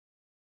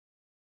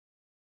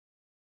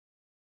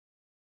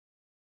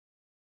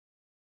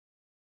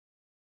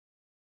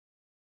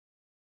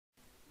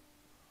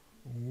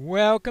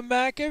Welcome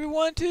back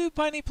everyone to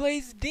Piney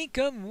Plays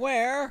Dinkum,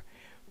 where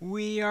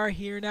we are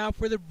here now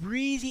for the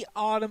Breezy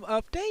Autumn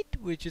update,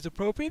 which is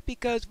appropriate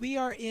because we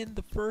are in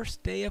the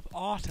first day of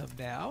autumn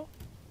now.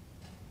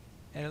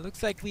 And it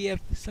looks like we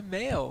have some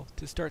mail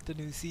to start the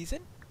new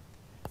season.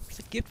 It's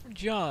a gift from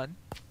John.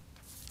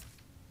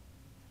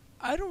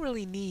 I don't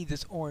really need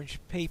this orange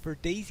paper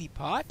daisy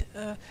pot.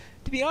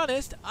 To be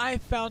honest, I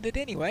found it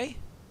anyway.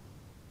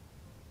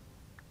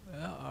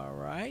 Well,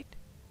 alright.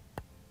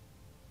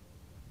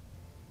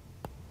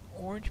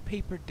 Orange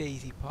paper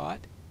daisy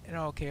pot. And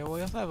okay, we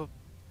also have a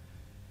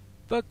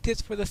bug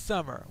tips for the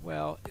summer.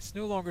 Well, it's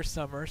no longer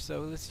summer,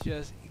 so let's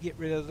just get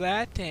rid of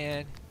that,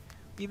 and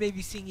we may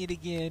be seeing it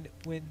again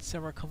when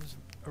summer comes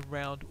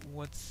around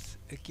once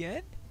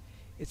again.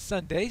 It's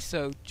Sunday,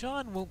 so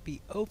John won't be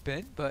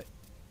open, but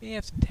may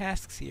have some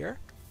tasks here.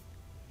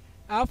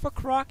 Alpha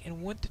Croc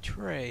and want to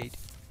trade.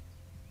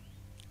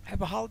 I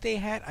have a holiday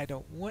hat I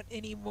don't want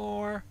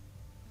anymore.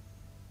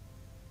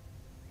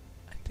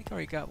 I think I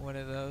already got one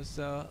of those,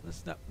 so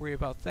let's not worry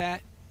about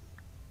that.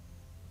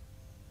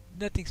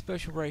 Nothing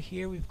special right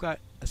here. We've got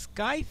a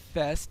Sky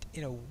Fest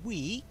in a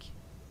week,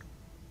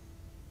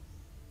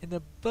 and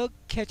the bug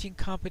catching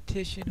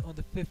competition on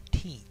the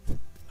 15th.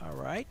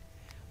 Alright.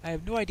 I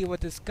have no idea what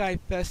the Sky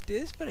Fest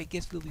is, but I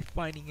guess we'll be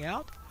finding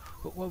out.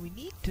 But what we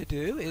need to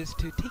do is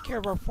to take care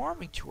of our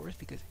farming chores,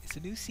 because it's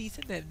a new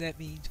season, and that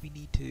means we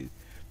need to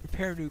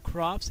prepare new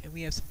crops, and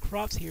we have some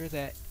crops here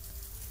that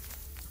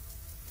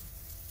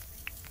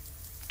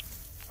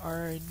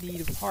are in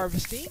need of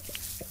harvesting,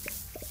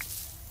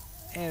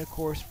 and of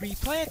course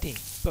replanting.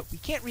 But we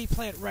can't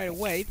replant right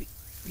away.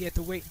 We have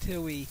to wait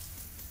until we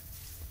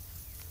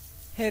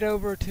head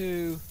over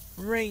to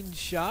Range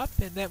Shop,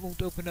 and that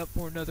won't open up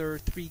for another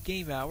 3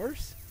 game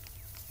hours.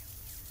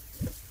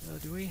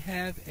 Do we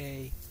have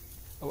a...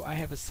 Oh, I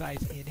have a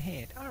size in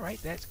hand.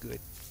 Alright, that's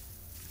good.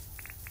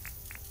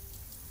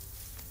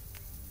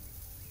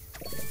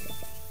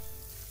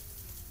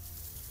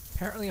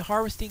 Apparently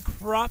harvesting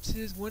crops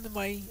is one of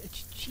my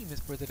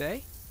achievements for the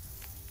day.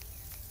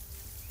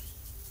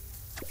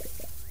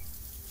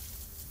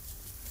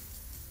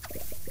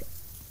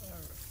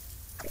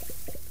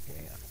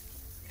 Okay,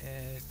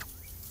 and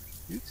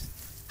oops.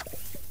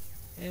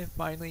 And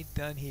finally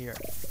done here.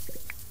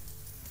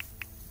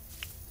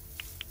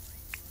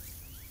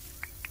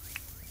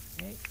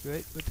 Okay,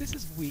 good. But this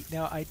is wheat.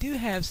 Now I do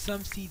have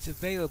some seeds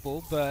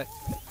available, but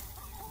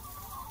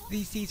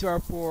these seeds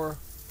are for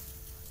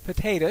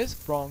potatoes,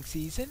 wrong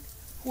season.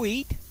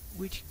 Wheat,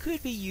 which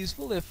could be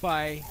useful if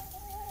I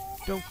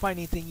don't find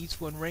anything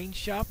useful in Range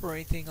Shop or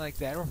anything like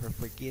that, or if I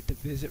forget to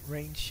visit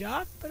Range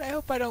Shop. But I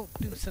hope I don't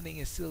do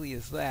something as silly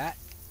as that.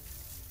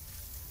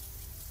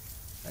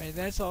 Alright,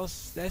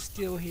 that's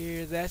still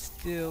here, that's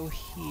still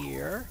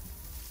here.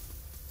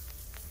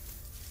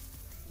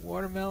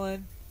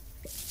 Watermelon.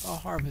 I'll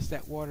harvest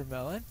that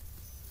watermelon.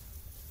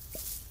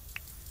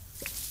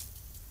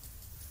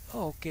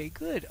 Okay,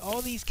 good.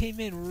 All these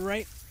came in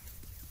right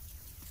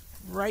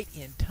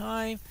in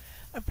time.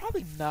 I'm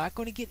probably not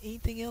going to get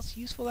anything else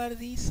useful out of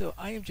these, so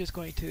I am just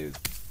going to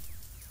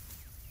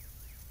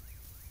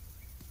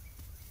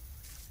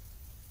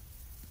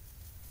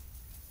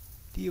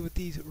deal with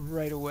these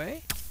right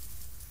away.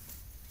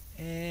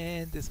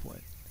 And this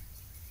one.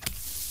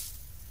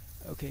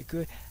 Okay,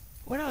 good.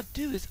 What I'll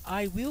do is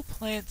I will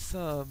plant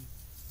some,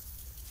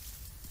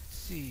 let's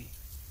see,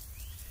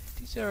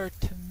 these are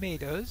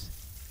tomatoes.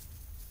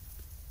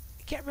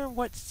 I can't remember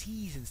what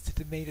seasons the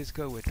tomatoes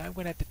go with. I'm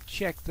going to have to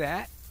check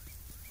that.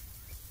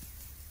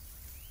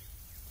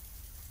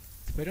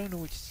 If I don't know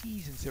which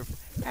seasons they're for.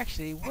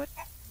 Actually, what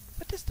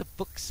does the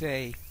book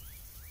say?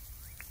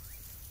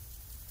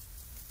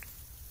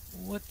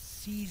 What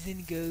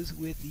season goes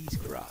with these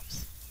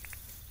crops?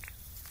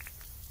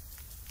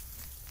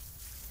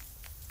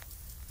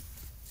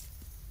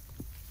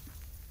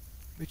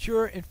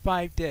 Mature in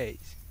 5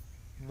 days.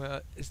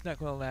 Well, it's not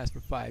going to last for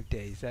 5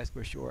 days, that's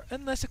for sure.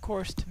 Unless, of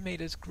course,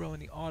 tomatoes grow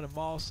in the autumn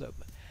also.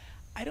 But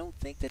I don't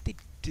think that they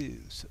do.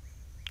 So,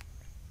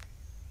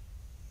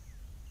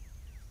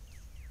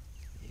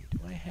 do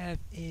I have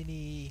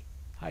any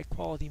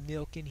high-quality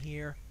milk in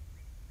here?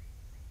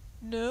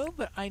 No,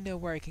 but I know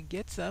where I can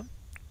get some.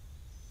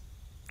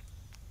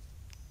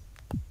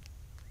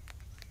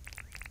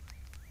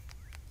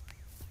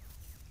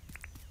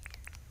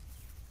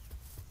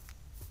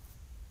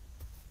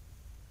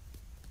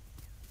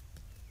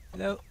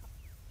 Hello.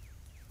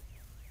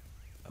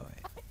 Oh,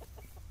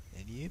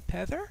 and you,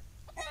 Peather?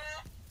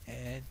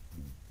 And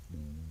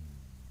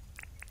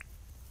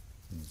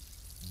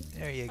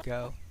there you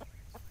go.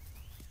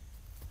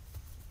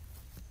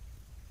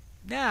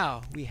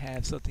 Now we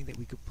have something that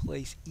we could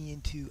place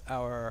into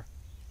our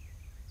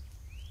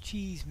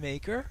cheese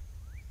maker.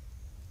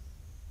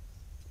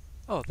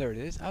 Oh, there it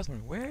is. I was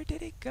wondering, where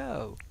did it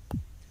go?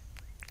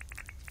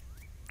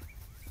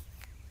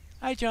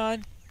 Hi,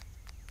 John.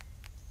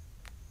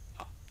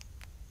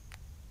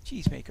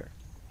 Cheesemaker.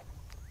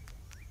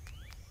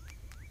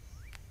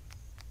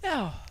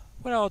 Now,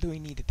 what all do we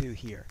need to do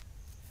here?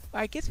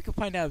 Well, I guess we can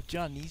find out if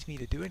John needs me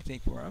to do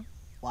anything for him.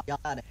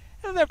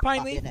 Hello there,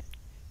 Pineleaf.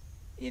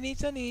 You need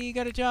something? You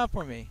got a job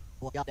for me?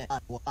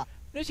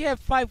 Notice you have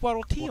 5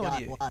 Waddle Tea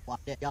on you.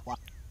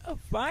 Oh,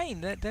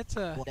 fine. That's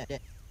a...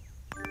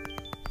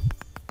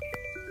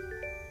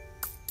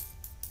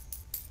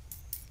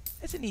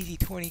 That's an easy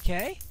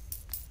 20k.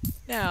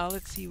 Now,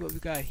 let's see what we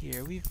got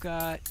here. We've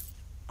got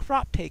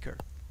Crop Taker.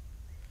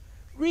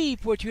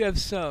 Reap what you have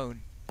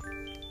sown.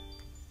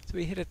 So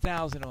we hit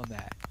 1,000 on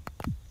that.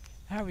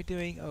 How are we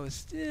doing? Oh,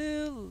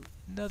 still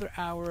another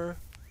hour.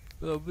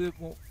 A little bit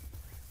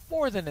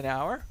more than an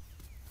hour.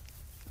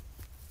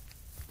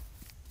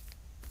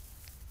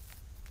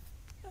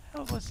 What the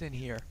hell was in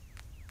here?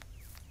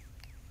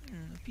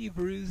 A few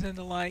brews and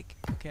the like.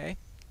 Okay.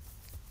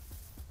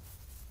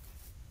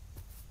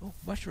 Oh,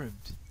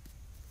 mushrooms.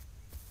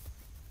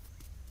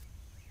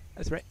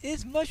 That's right.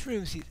 It's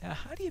mushroom season. Now,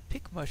 how do you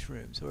pick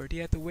mushrooms? Or do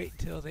you have to wait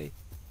until they...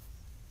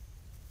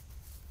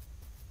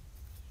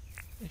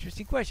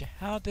 Interesting question.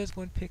 How does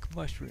one pick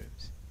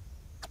mushrooms?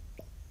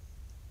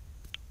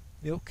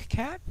 Milk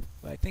cap?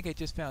 Well, I think I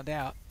just found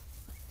out.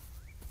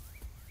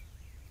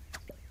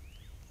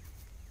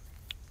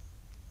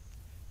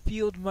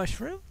 Field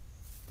mushroom?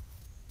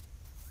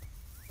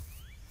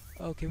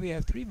 Okay, we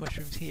have 3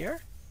 mushrooms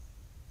here.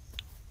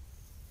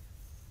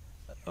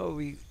 Oh,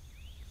 we...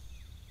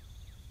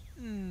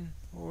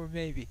 or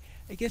maybe.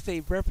 I guess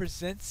they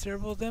represent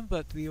several of them,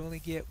 but we only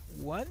get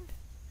 1?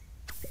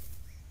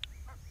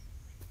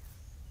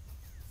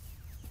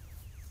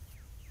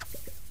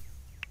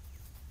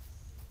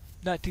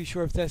 Not too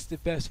sure if that's the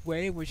best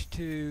way in which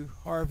to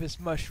harvest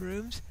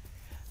mushrooms.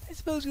 I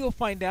suppose we'll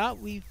find out.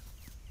 We've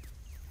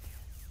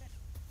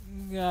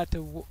got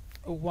a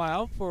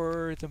while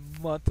for the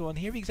month on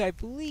here because I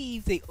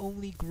believe they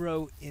only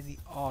grow in the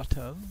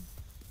autumn.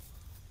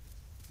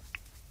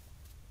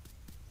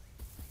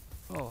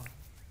 Oh,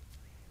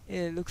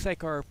 it looks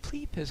like our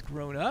pleep has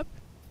grown up.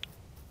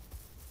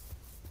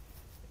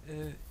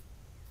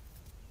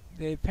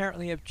 They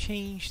apparently have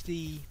changed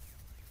the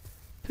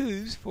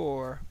poos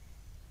for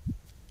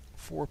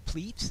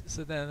pleeps,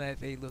 so then that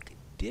they look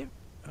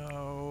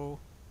oh,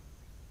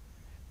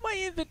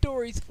 my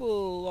inventory's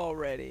full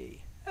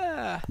already.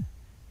 I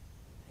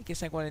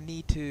guess I'm going to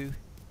need to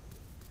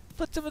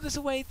put some of this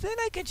away, then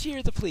I can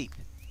shear the pleep.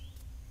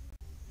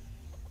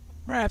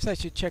 Perhaps I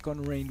should check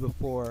on rain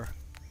before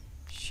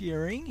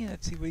shearing.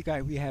 Let's see what we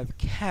got. We have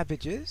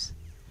cabbages,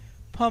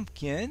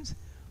 pumpkins.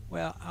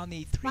 Well, I'll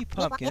need 3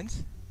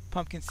 pumpkins.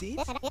 Pumpkin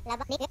seeds.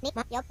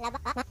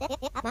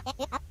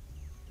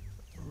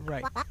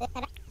 Right.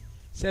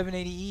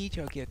 780 each.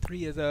 I'll get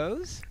 3 of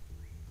those.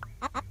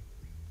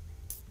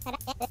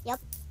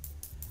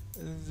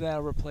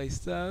 That'll replace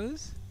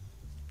those.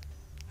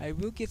 I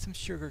will get some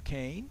sugar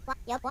cane.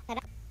 Alright.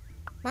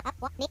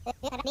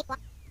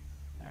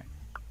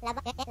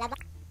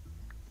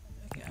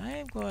 Okay, I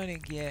am going to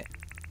get...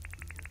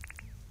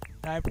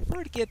 Now, I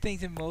prefer to get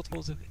things in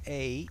multiples of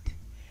 8.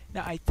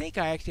 Now, I think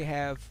I actually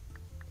have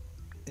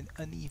an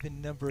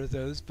uneven number of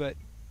those, but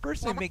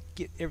first I may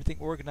get everything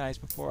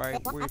organized before I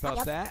worry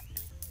about that.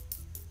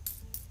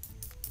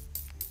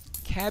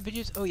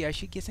 Cabbages. Oh yeah, I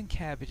should get some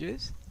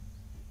cabbages.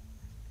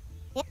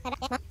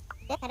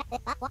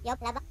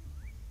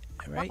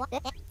 Alright.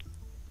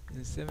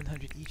 And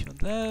 700 each on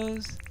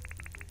those.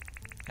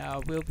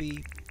 Now we'll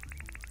be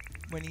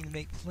wanting to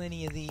make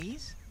plenty of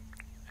these.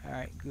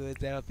 Alright, good.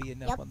 That'll be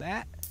enough on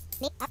that.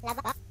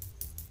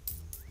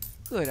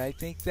 Good. I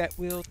think that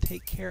will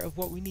take care of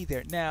what we need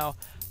there. Now,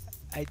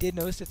 I did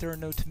notice that there are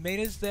no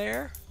tomatoes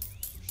there.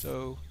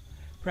 So,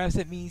 perhaps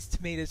that means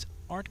tomatoes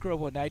aren't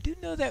growable. Now, I do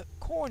know that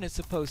corn is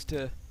supposed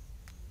to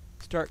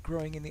start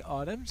growing in the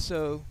autumn,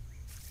 so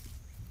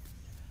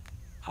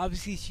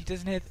obviously she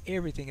doesn't have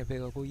everything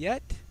available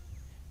yet.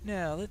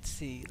 Now, let's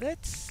see.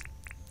 Let's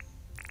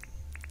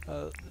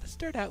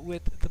start out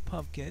with the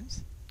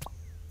pumpkins.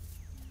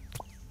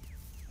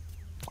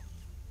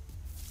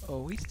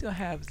 Oh, we still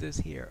have this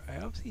here. I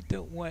obviously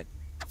don't want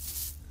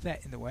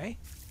that in the way.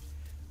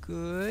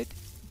 Good,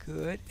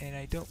 good. And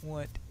I don't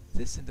want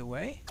this in the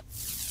way.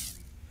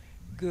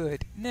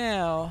 Good.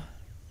 Now,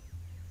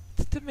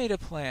 the tomato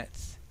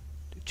plants.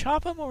 To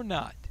chop them or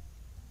not?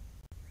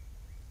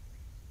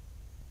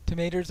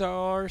 Tomatoes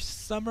are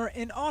summer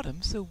and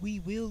autumn, so we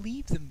will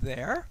leave them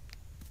there.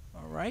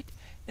 Alright.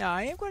 Now,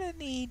 I am going to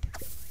need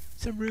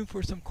some room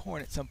for some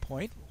corn at some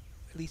point.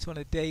 At least on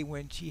a day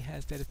when she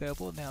has that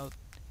available. Now, let's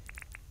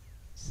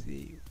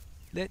see.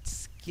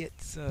 Let's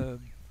get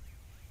some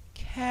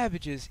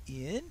cabbages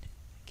in.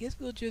 Guess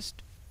we'll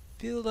just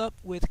fill up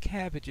with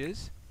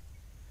cabbages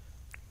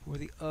for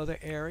the other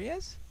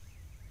areas.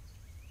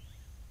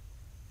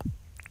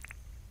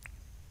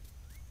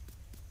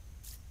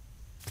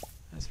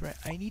 That's right.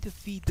 I need to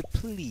feed the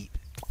pleep.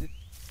 The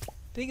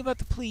thing about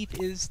the pleep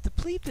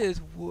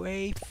is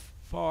way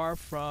far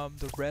from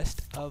the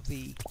rest of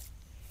the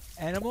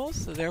animals,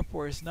 so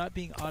therefore it's not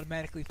being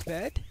automatically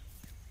fed.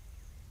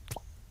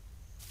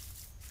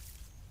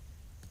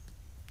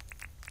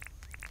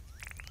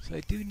 So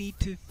I do need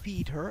to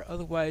feed her,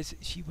 otherwise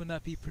she will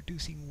not be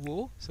producing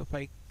wool. So if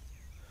I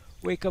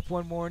wake up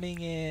one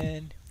morning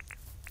and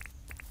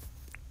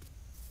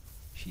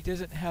she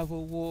doesn't have a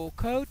wool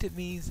coat, it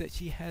means that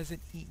she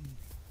hasn't eaten.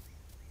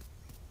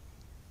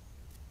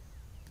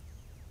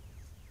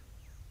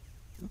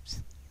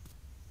 Oops.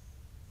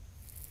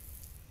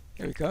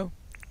 There we go.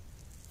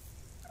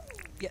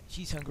 Yeah,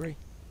 she's hungry.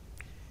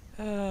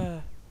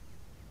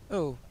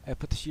 Oh, I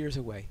put the shears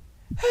away.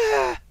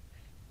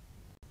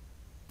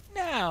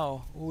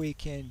 Now we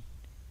can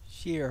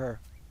shear her.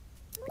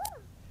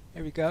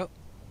 There we go.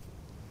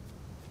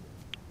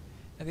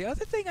 Now the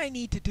other thing I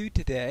need to do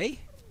today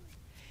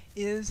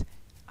is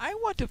I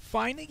want to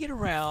finally get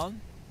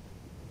around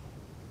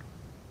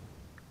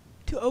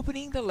to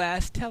opening the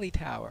last telly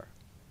tower.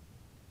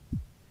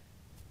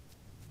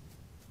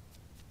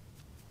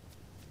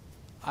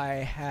 I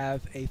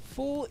have a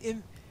full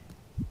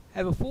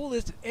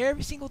list of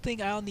every single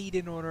thing I'll need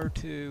in order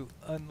to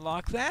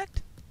unlock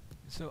that.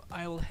 So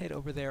I will head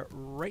over there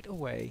right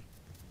away.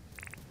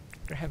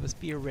 I have a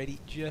spear ready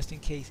just in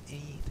case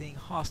anything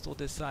hostile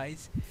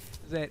decides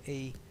that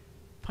a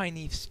pine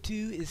leaf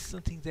stew is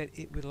something that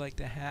it would like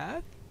to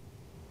have.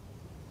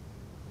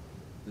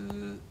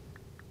 Yeah,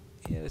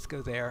 let's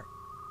go there.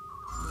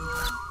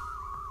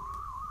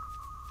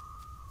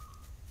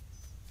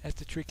 That's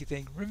the tricky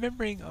thing.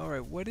 Remembering,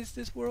 alright, what is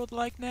this world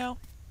like now?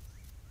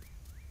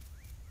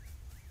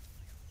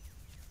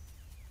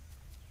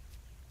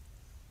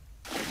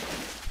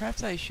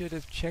 Perhaps I should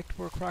have checked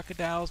for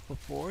crocodiles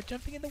before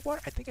jumping in the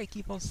water. I think I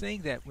keep on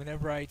saying that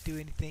whenever I do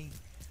anything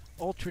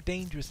ultra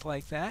dangerous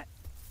like that.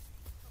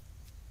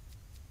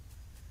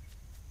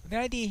 The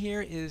idea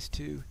here is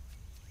to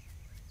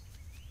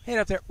head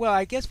up there. Well,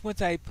 I guess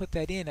once I put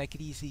that in, I could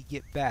easily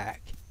get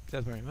back. So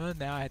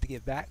now I have to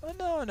get back. Oh,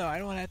 no, I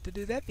don't have to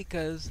do that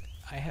because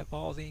I have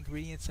all the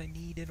ingredients I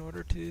need in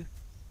order to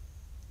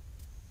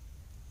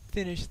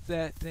finish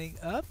that thing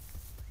up.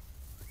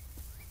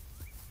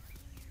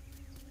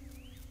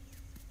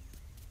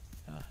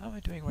 How am I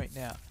doing right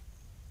now?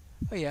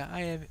 Oh yeah,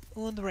 I am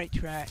on the right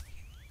track.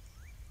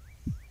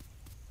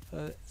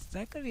 Is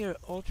that going to be an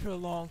ultra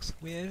long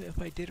swim if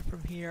I did it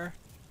from here?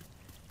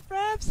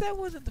 Perhaps that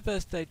wasn't the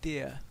best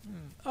idea.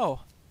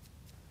 Oh.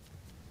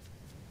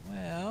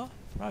 Well,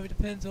 probably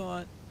depends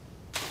on...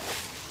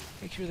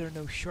 Make sure there are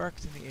no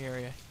sharks in the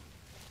area.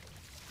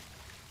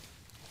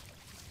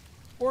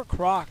 Or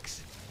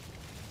crocs.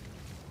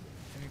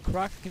 I mean,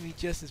 crocs can be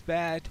just as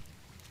bad.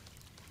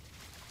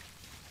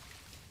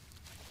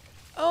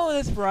 Oh,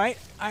 that's right.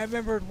 I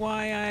remembered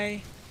why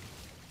I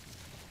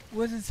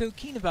wasn't so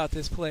keen about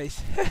this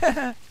place.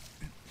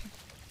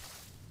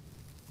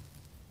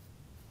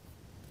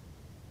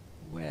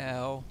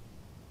 Well,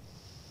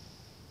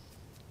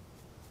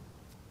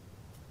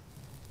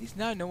 at least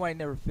now I know why I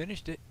never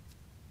finished it.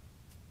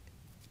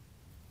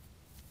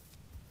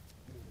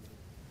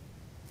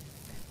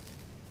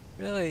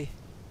 Really?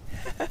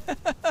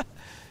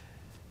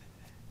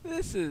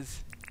 This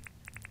is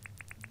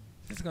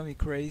gonna be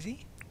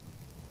crazy.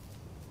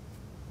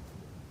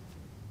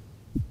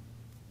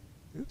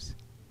 Oops.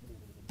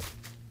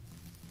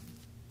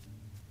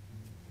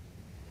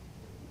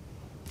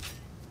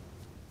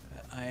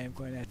 I am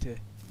going to have to...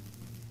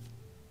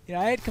 You know,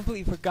 I had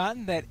completely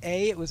forgotten that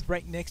A, it was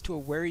right next to a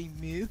wary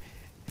mew.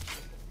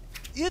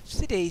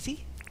 Oopsie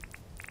daisy.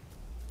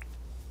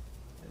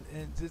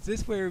 And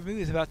this wary mew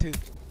is about to...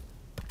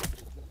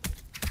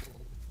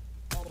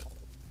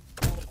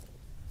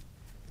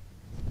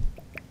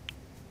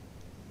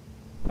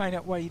 find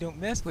out why you don't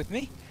mess with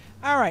me.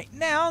 Alright,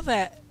 now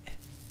that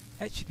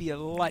should be a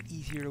lot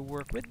easier to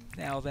work with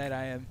now that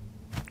I am...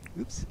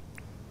 Oops.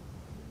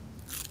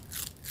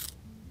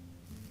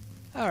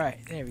 Alright,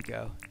 there we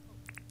go.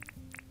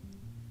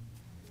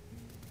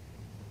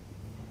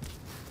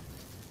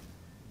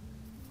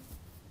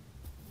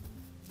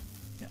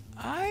 Now,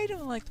 I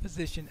don't like the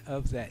position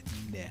of that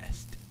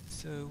nest.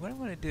 So what I'm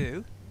going to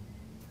do...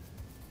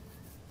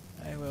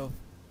 I will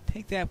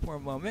take that for a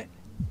moment.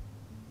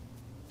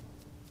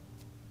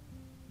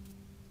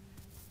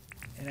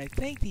 And I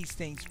think these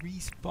things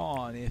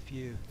respawn if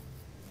you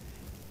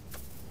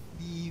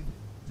leave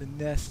the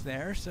nest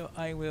there, so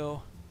I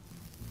will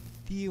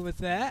deal with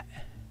that.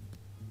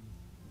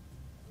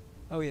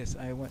 Oh yes,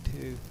 I want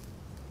to...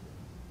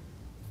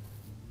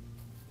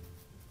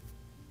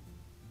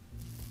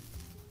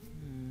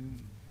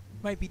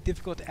 might be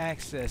difficult to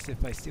access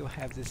if I still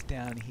have this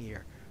down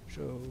here.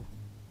 So...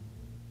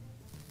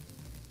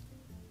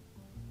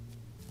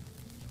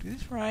 do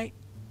this right.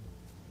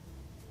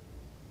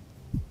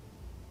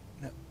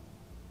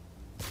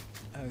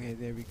 Okay,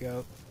 there we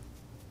go.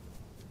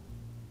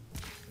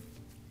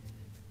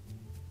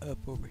 Up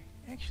over.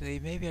 Actually,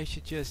 maybe I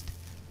should just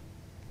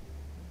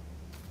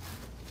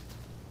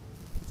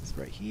put this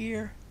right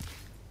here.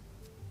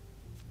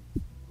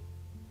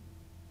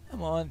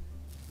 Come on.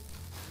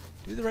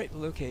 Do the right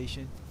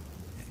location.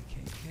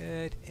 Okay,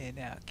 good. And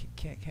now,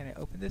 can I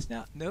open this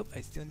now? Nope,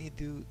 I still need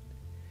to do...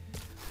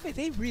 Wait,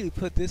 they really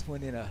put this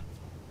one in a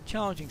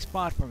challenging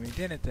spot for me,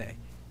 didn't they?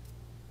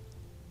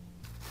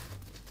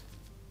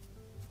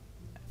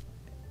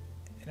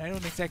 And I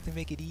don't exactly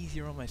make it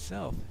easier on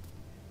myself.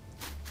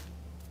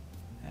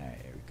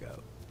 Alright, here we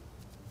go.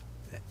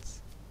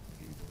 Let's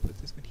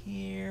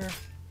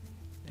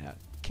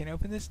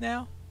open this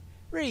now?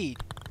 Read.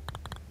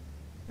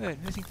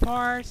 Good. Missing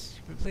parts.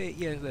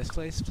 Yeah, let's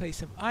place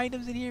some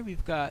items in here. We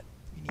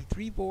need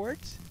 3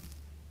 boards.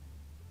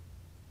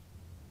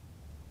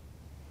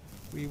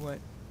 We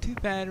want 2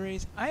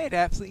 batteries. I had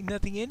absolutely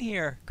nothing in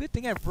here. Good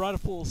thing I brought a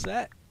full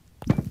set.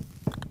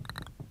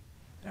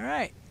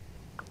 Alright.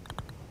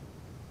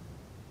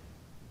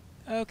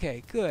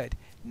 Okay, good.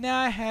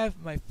 Now I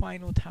have my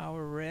final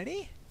tower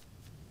ready.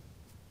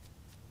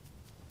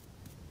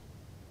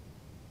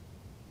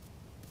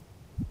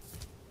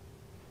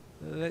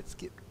 Let's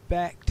get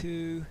back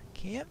to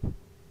camp.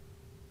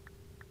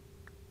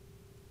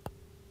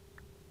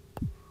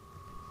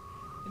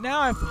 And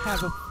now I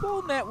have a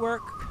full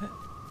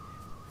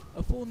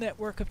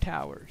network of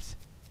towers.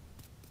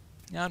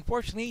 Now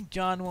unfortunately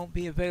John won't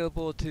be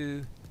available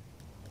to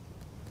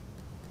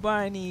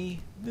buy any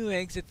new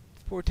eggs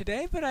for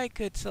today, but I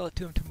could sell it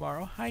to him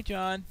tomorrow. Hi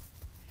John.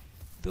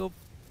 The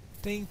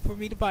thing for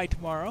me to buy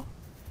tomorrow.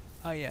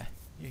 Oh yeah,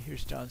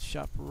 here's John's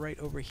shop right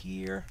over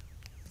here.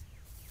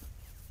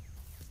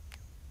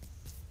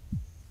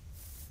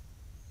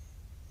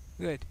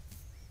 Good.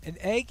 An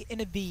egg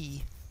and a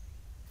bee.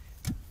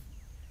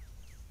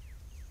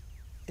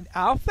 An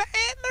alpha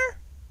antler?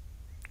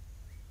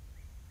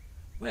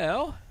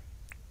 Well,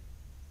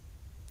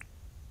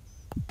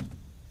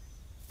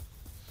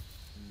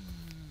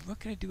 what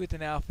can I do with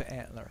an alpha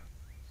antler?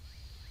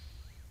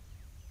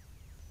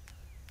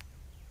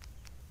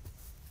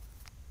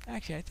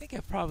 Actually, I think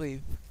I've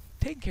probably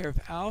taken care of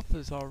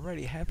alphas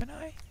already, haven't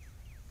I?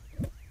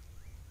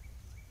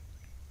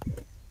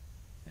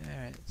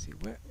 Alright, let's see,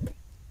 where...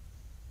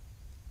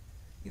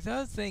 Because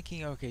I was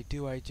thinking, okay,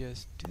 do I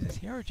just do this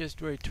here, or just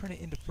do I turn it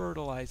into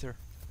fertilizer?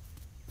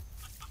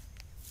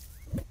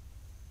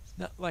 It's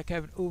not like I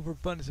have an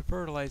overabundance of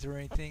fertilizer or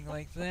anything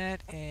like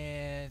that,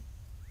 and...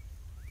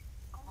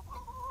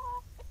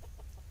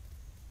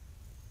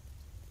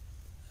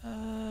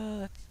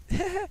 one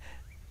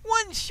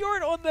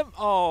short on them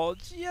all!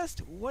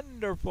 Just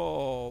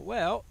wonderful!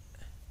 Well...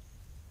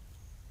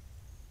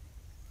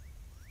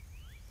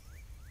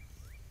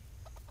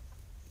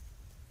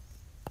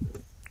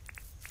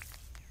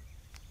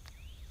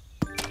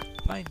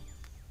 fine.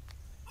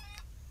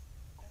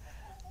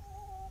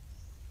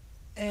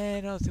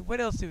 And also, what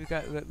else do we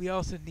got? We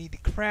also need to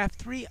craft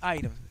 3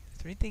 items. Is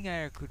there anything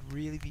I could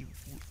really be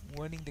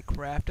wanting to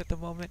craft at the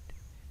moment?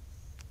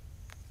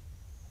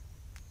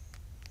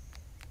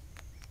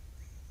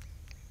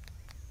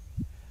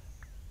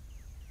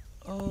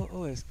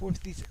 Oh, it's 4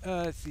 of these.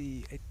 Let's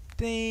see. I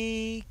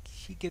think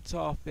she gets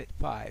off at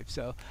 5.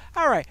 So,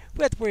 alright.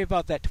 We'll have to worry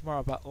about that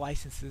tomorrow, about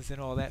licenses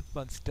and all that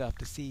fun stuff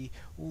to see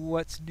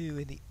what's new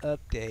in the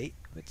update.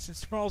 But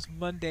since tomorrow's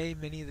Monday,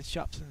 many of the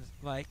shops and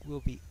like will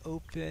be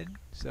open.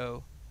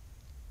 So,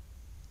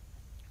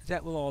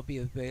 that will all be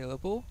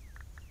available.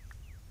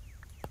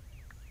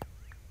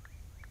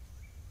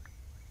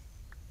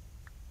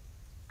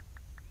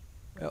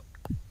 Well,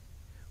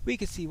 we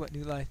can see what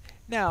new lines.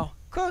 Now,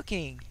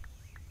 cooking!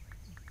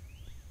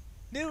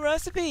 New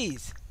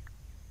recipes!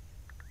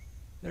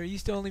 There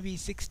used to only be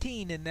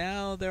 16, and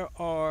now there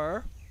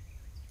are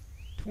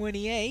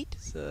 28.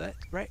 So that's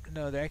right.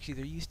 No, there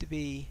used to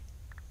be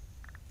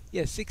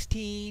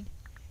 16,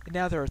 and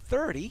now there are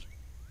 30.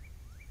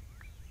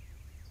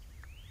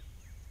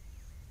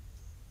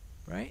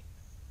 Right?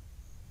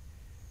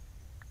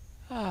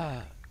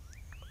 Yeah,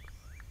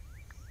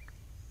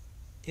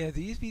 there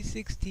used to be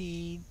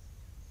 16.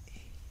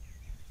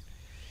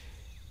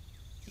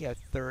 Yeah,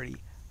 30.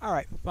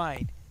 Alright,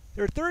 fine.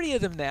 There are 30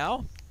 of them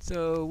now,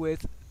 so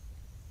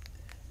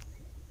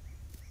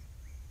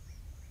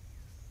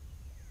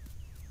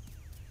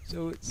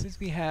since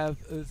we have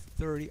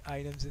 30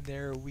 items in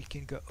there, we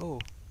can go,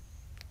 oh,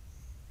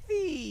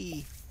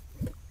 whee!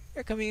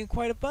 They're coming in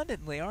quite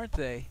abundantly, aren't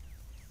they?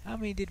 How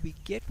many did we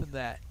get from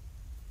that?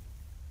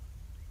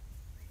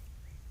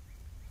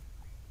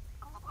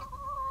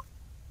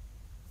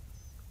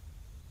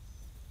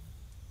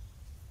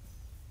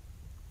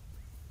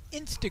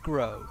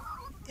 Instagrow.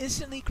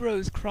 Instantly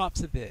grows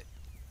crops a bit.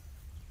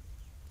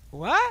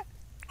 What?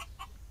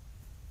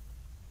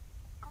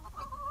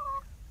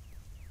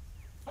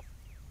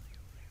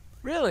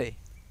 Really?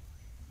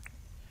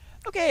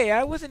 Okay,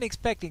 I wasn't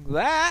expecting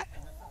that.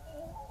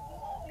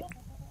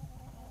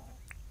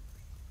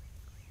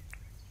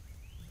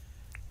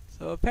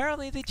 So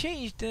apparently they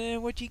changed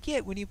what you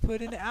get when you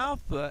put in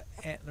alpha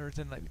antlers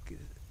in. Like,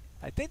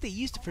 I think they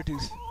used to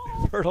produce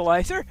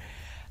fertilizer.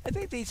 I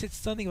think they said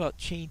something about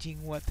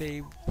changing what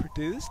they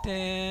produced,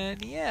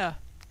 and yeah.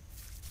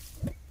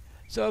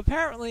 So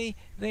apparently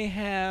they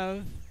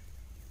have...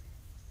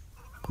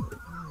 Is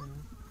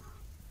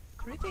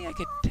there anything I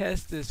could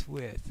test this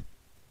with?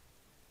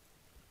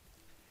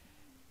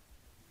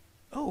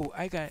 Oh,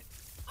 I got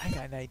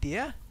an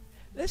idea.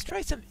 Let's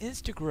try some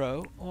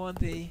Instagrow on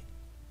the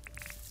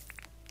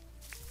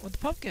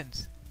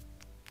pumpkins.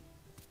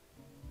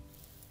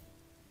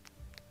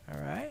 All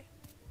right.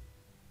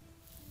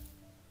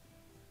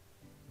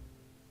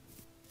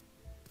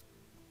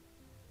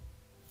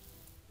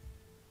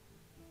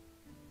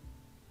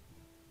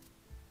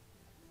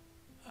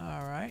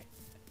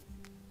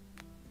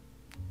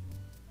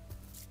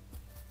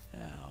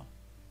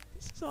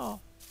 That's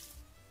all.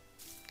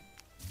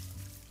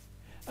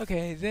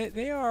 Okay,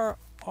 they are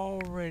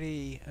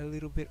already a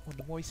little bit on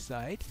the moist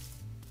side.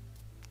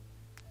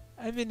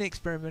 I'm in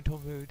experimental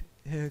mood.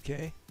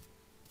 Okay.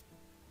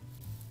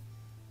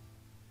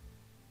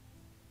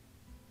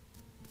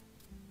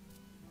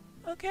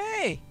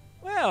 Okay.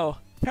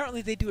 Well,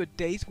 apparently they do a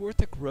day's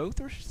worth of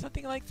growth or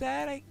something like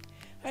that.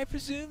 I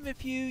presume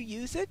if you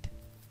use it.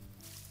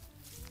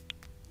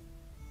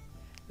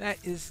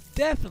 That is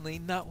definitely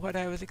not what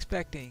I was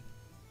expecting.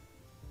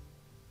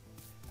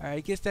 Alright,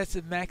 I guess that's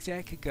the max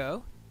I could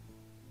go.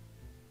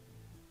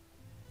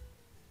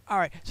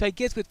 Alright, so I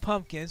guess with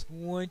pumpkins,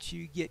 once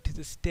you get to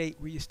the state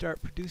where you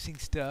start producing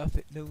stuff,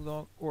 it no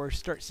longer, or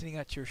start sending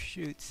out your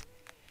shoots,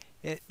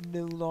 it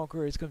no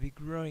longer is going to be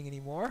growing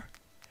anymore.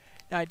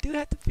 Now I do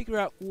have to figure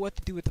out what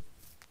to do with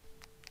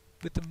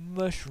the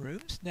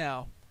mushrooms.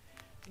 Now,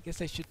 I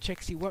guess I should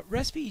check see what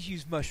recipes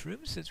use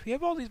mushrooms, since we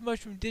have all these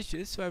mushroom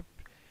dishes. So,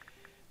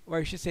 or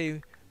I should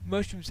say,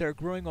 mushrooms that are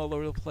growing all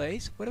over the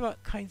place. What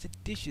about kinds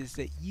of dishes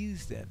that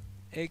use them?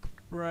 Egg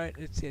fried.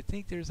 Let's see. I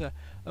think there's a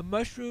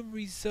mushroom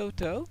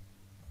risotto,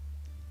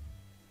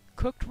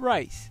 cooked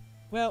rice.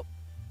 Well,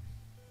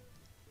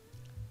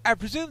 I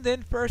presume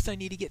then first I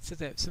need to get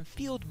some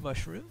field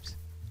mushrooms.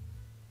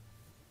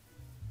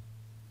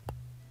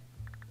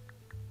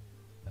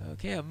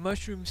 Okay, a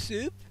mushroom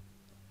soup.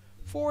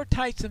 4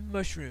 types of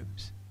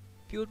mushrooms: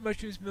 field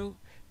mushrooms,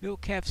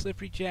 milk calf,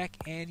 slippery jack,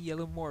 and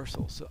yellow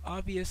morsel. So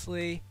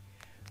obviously,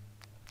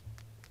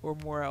 or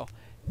morel.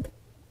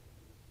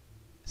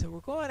 So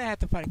we're going to have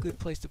to find a good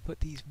place to put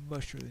these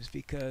mushrooms,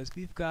 because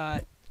we've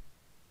got,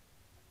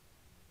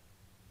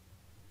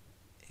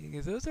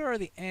 because those are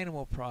the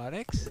animal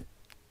products.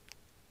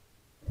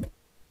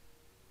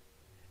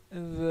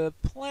 The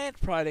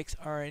plant products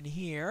are in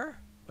here.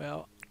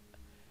 Well,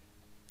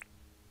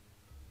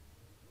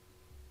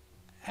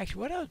 actually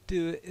what I'll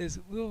do is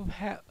we'll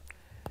have,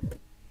 I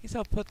guess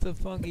I'll put the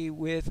fungi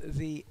with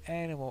the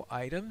animal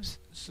items.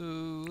 So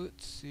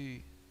let's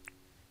see.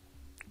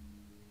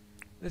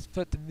 Let's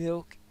put the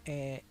milk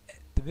and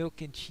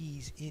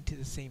cheese into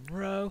the same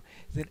row.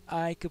 Then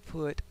I could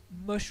put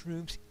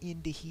mushrooms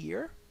into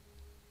here.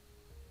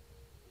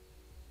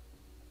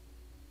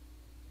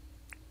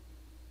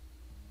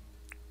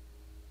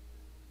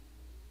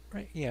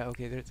 Right? Yeah.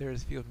 Okay.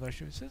 There's field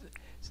mushrooms. So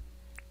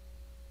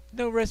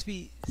no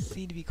recipe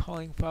seemed to be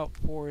calling out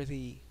for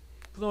the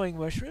glowing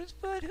mushrooms,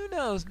 but who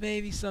knows?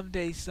 Maybe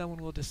someday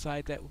someone will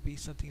decide that would be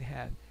something to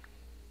have.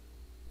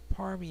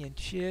 Parmesan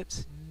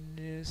chips,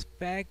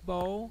 spag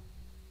bowl.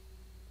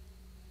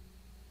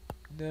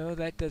 No,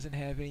 that doesn't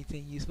have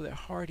anything useful. That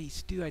hearty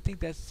stew, I think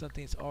that's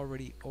something that's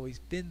already always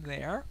been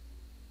there.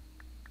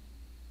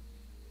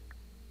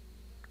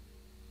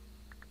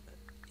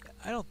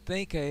 I don't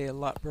think a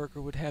lot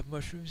burger would have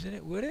mushrooms in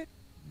it, would it?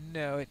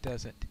 No, it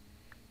doesn't.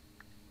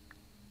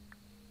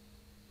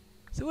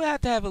 So we'll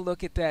have to have a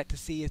look at that to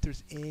see if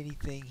there's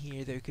anything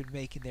here that we could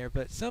make in there.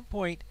 But at some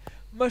point,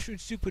 mushroom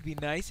soup would be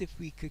nice if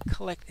we could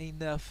collect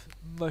enough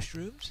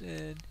mushrooms.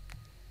 And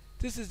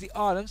this is the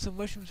autumn, so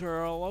mushrooms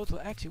are all over.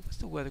 Actually, what's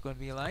the weather going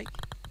to be like?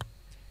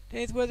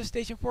 Today's weather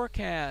station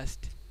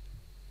forecast.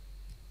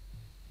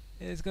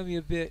 It's going to be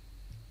a bit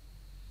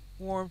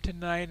warm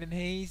tonight and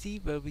hazy,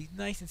 but it'll be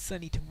nice and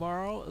sunny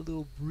tomorrow. A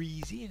little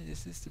breezy, and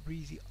this is the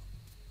breezy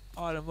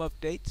autumn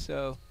update.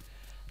 So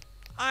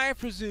I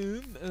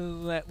presume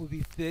that would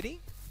be fitting.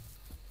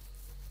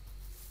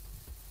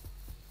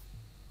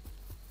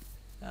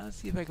 Now let's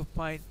see if I can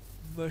find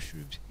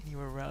mushrooms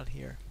anywhere around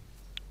here.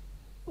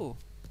 Oh.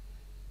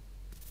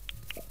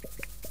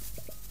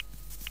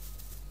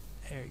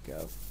 There we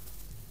go.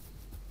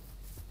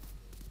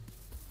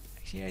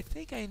 Actually, I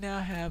think I now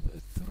have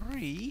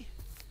 3.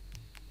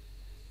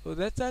 Oh,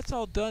 that's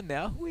all done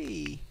now.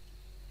 Whee!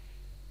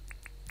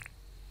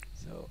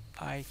 So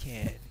I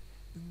can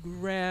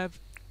grab.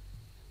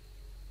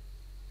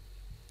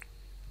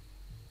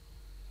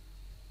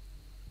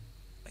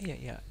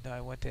 Yeah. No,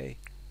 I want a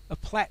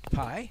plat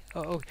pie.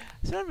 Oh,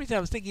 for some reason I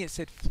was thinking it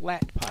said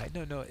flat pie.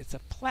 No, it's a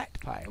plat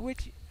pie,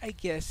 which I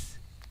guess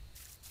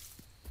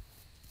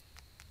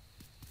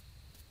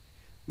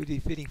would be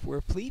fitting for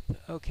a pleep.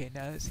 Okay,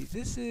 now let's see.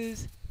 This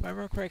is, if I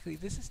remember correctly,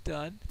 this is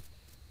done.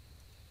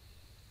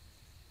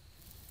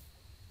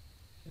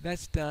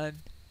 That's done.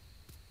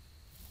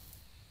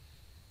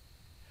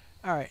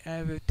 Alright, I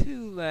have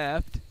 2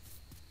 left.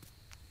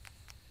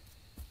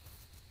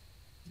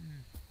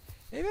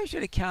 Maybe I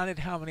should have counted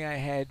how many I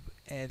had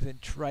and then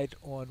tried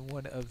on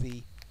one of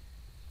the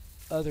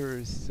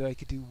others so I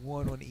could do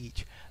 1 on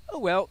each. Oh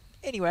well,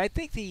 anyway, I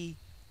think the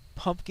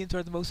pumpkins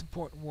are the most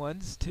important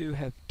ones to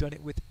have done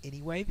it with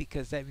anyway,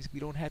 because that means we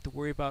don't have to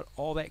worry about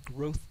all that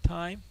growth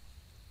time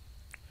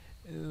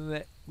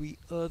that we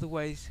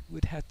otherwise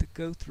would have to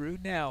go through.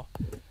 Now,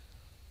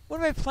 one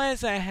of my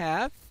plans I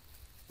have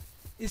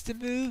is to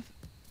move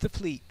the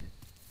pleep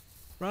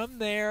from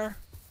there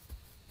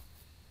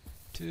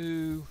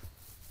to,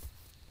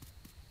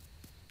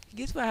 I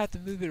guess we'll have to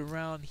move it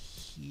around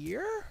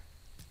here.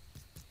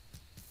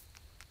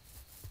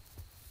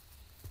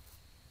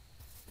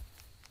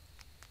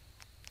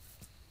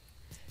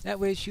 That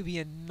way it should be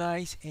a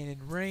nice and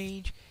in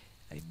range.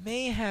 I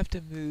may have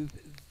to move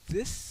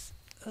this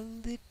a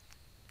little.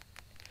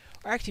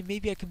 Or actually,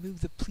 maybe I can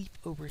move the pleep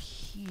over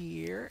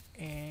here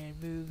and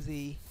move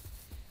the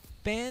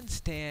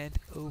bandstand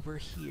over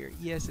here.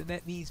 Yes, and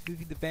that means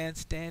moving the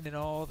bandstand and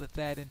all that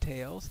that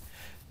entails.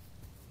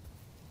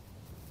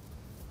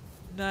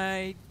 And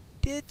I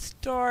did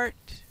start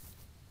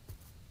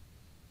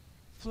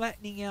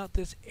flattening out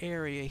this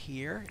area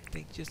here. I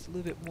think just a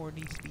little bit more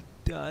needs to be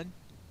done.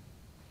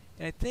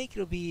 And I think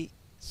it'll be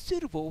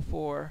suitable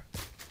for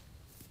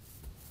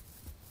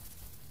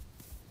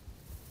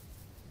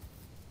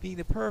being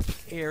the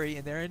perfect area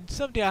in there. And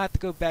someday I'll have to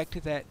go back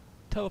to that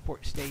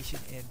teleport station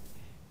and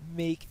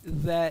make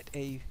that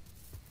a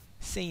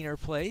saner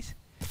place.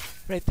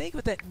 But I think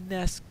with that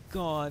nest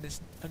gone,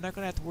 I'm not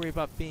going to have to worry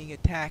about being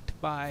attacked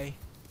by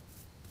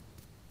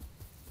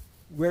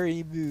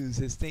wary moves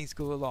as things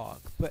go along.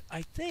 But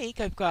I think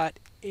I've got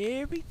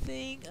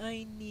everything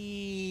I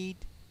need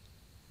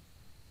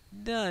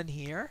done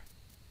here.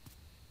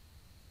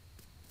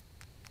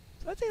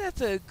 So I think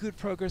that's a good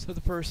progress for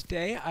the first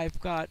day. I've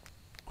got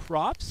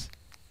crops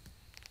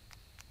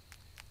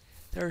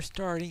that are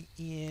starting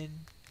in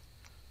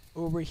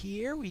over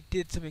here. We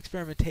did some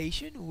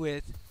experimentation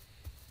with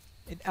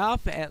an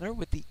alpha antler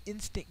with the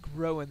instant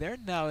grow in there.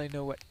 Now I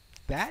know what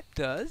that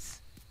does.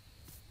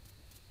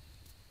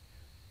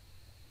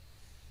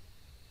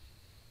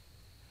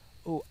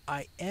 Oh,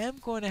 I am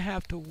going to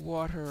have to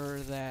water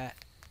that.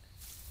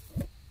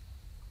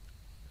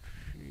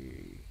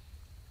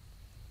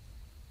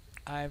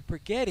 I'm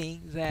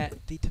forgetting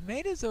that the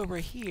tomatoes over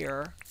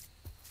here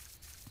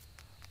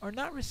are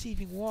not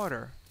receiving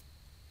water.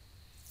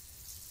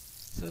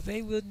 So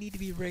they will need to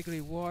be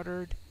regularly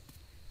watered.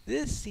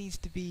 This seems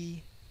to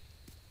be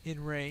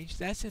in range.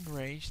 That's in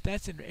range.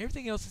 That's in.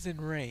 Everything else is in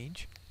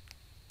range.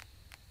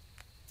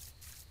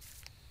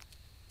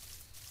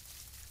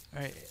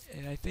 Alright,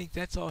 and I think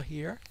that's all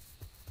here.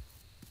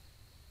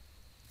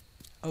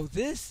 Oh,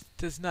 this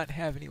does not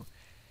have any.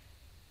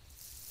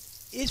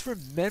 It's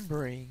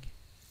remembering.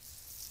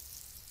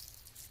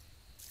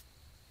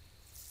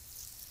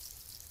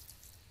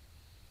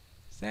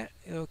 Is that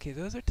okay?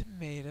 Those are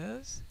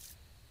tomatoes.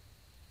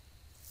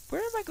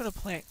 Where am I going to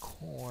plant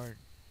corn?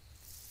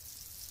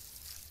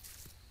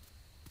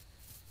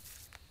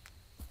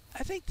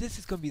 I think this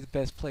is going to be the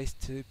best place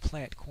to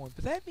plant corn,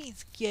 but that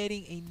means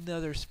getting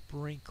another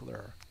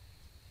sprinkler.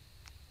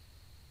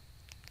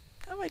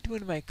 How am I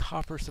doing in my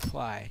copper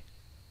supply?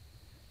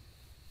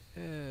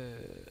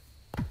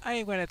 I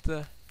am going to have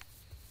to...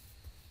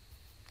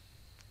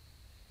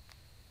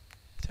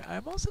 So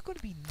I'm also going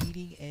to be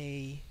needing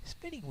a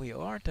spinning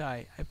wheel, aren't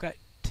I? I've got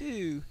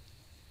two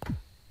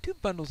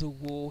bundles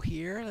of wool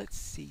here. Let's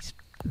see.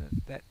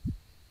 That.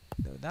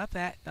 No, not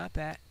that. Not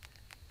that.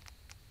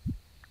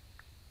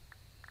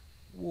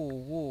 Wool,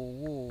 wool,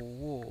 wool,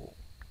 wool.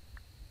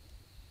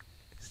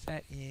 Is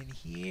that in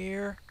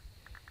here?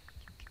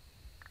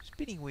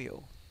 Spinning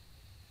wheel.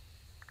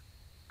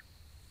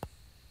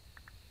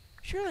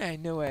 Surely I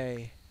know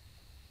a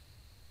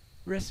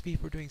recipe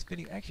for doing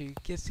spinning. Actually,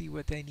 let's see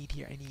what I need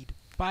here. I need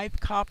 5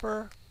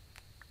 copper.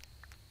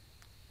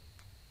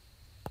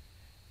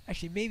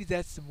 Actually, maybe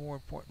that's the more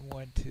important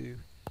one to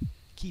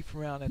keep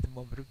around at the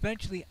moment.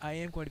 Eventually, I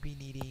am going to be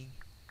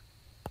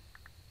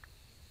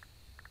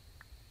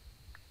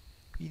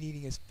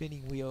needing a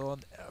spinning wheel.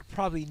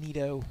 Probably need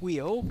a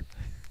wheel.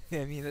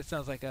 I mean, that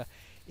sounds like a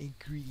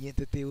ingredient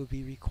that they would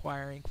be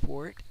requiring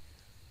for it.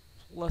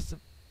 Plus some...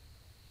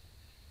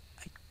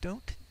 I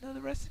don't know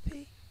the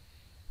recipe.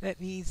 That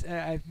means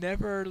I've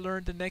never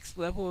learned the next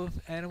level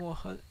of animal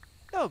hunt.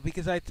 No,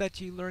 because I thought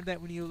you learned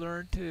that when you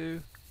learned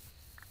to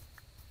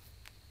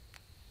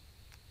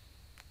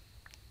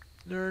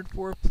learn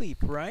for pleep,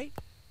 right?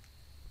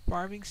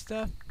 Farming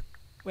stuff.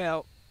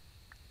 Well,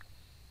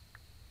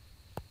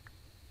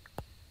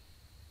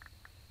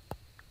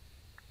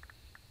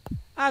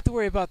 I'll have to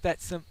worry about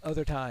that some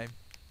other time.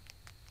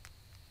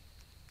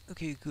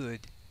 Okay,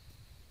 good.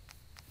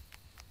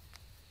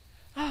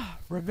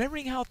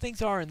 Remembering how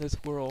things are in this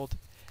world,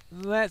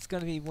 that's going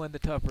to be one of the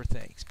tougher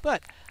things.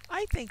 But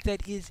I think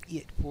that is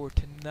it for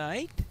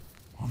tonight.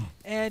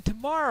 And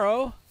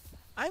tomorrow,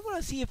 I'm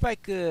going to see if I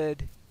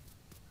could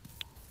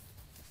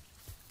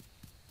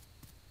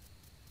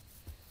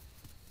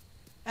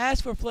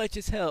ask for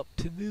Fletch's help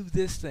to move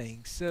this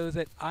thing so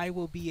that I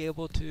will be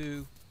able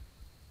to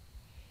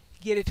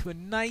get it to a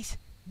nice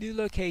new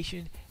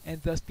location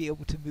and thus be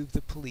able to move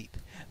the Pleep.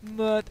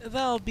 But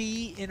that'll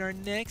be in our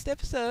next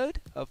episode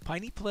of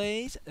Piney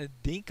Plays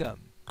Dinkum.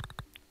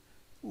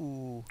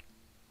 Ooh.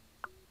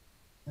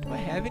 Do I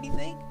have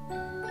anything?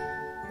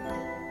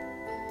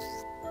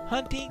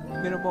 Hunting,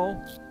 minimal.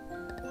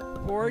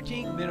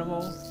 Foraging,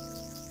 minimal.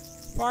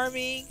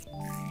 Farming,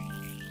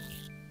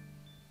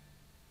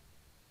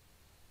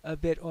 a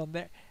bit on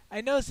there.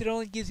 I noticed it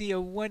only gives you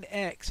a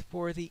 1x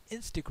for the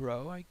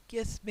Instagrow. I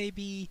guess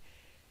maybe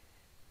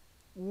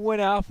one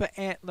alpha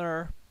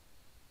antler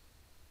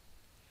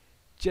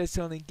just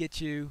only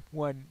gets you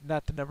one,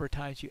 not the number of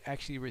times you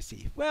actually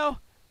receive.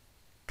 Well,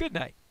 good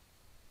night.